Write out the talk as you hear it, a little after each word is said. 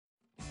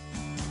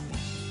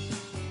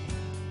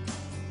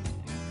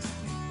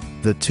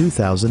the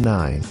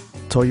 2009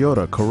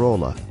 Toyota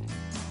Corolla.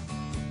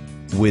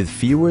 With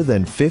fewer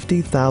than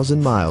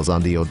 50,000 miles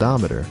on the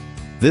odometer,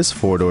 this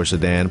four-door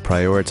sedan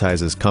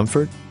prioritizes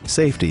comfort,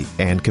 safety,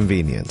 and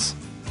convenience.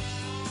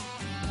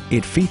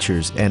 It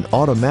features an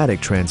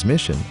automatic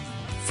transmission,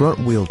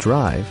 front-wheel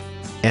drive,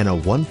 and a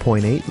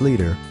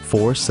 1.8-liter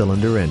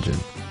four-cylinder engine.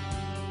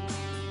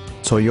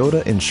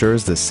 Toyota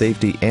ensures the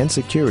safety and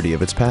security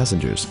of its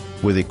passengers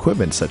with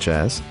equipment such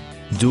as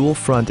dual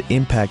front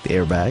impact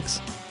airbags,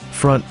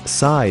 front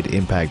side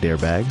impact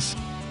airbags,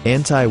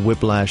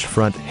 anti-whiplash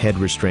front head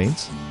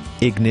restraints,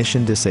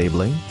 ignition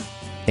disabling,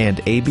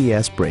 and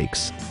ABS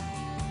brakes.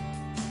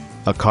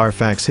 A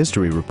Carfax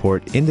history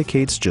report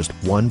indicates just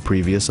one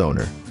previous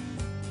owner.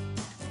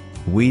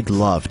 We'd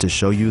love to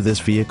show you this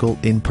vehicle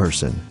in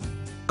person.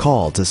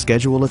 Call to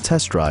schedule a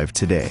test drive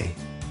today.